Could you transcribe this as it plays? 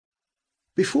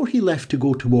Before he left to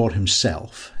go to war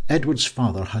himself, Edward's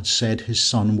father had said his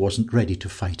son wasn't ready to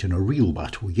fight in a real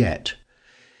battle yet.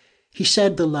 He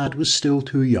said the lad was still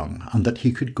too young and that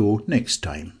he could go next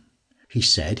time. He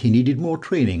said he needed more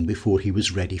training before he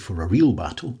was ready for a real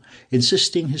battle,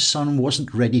 insisting his son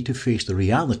wasn't ready to face the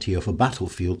reality of a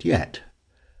battlefield yet.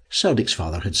 Cerdick's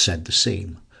father had said the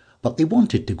same, but they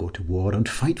wanted to go to war and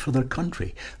fight for their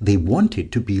country. They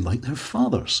wanted to be like their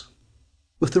fathers.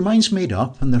 With their minds made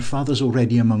up and their fathers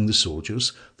already among the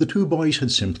soldiers, the two boys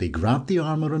had simply grabbed the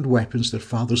armour and weapons their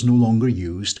fathers no longer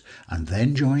used, and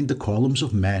then joined the columns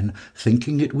of men,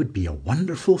 thinking it would be a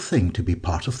wonderful thing to be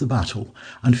part of the battle,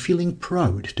 and feeling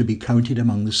proud to be counted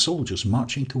among the soldiers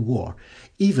marching to war,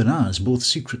 even as both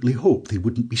secretly hoped they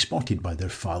wouldn't be spotted by their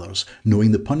fathers,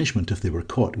 knowing the punishment if they were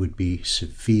caught would be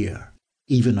severe,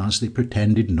 even as they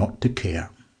pretended not to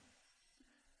care.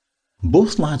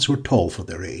 Both lads were tall for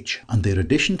their age, and their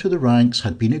addition to the ranks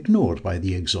had been ignored by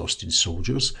the exhausted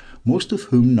soldiers, most of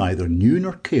whom neither knew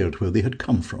nor cared where they had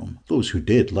come from, those who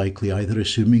did likely either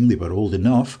assuming they were old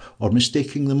enough or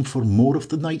mistaking them for more of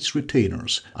the knight's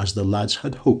retainers, as the lads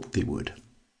had hoped they would.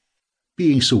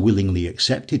 Being so willingly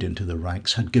accepted into the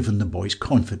ranks had given the boys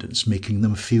confidence, making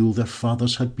them feel their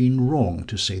fathers had been wrong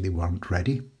to say they weren't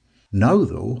ready. Now,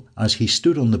 though, as he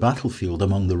stood on the battlefield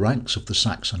among the ranks of the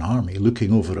Saxon army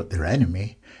looking over at their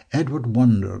enemy, Edward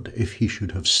wondered if he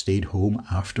should have stayed home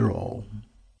after all.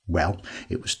 Well,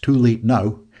 it was too late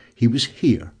now. He was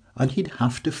here, and he'd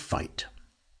have to fight.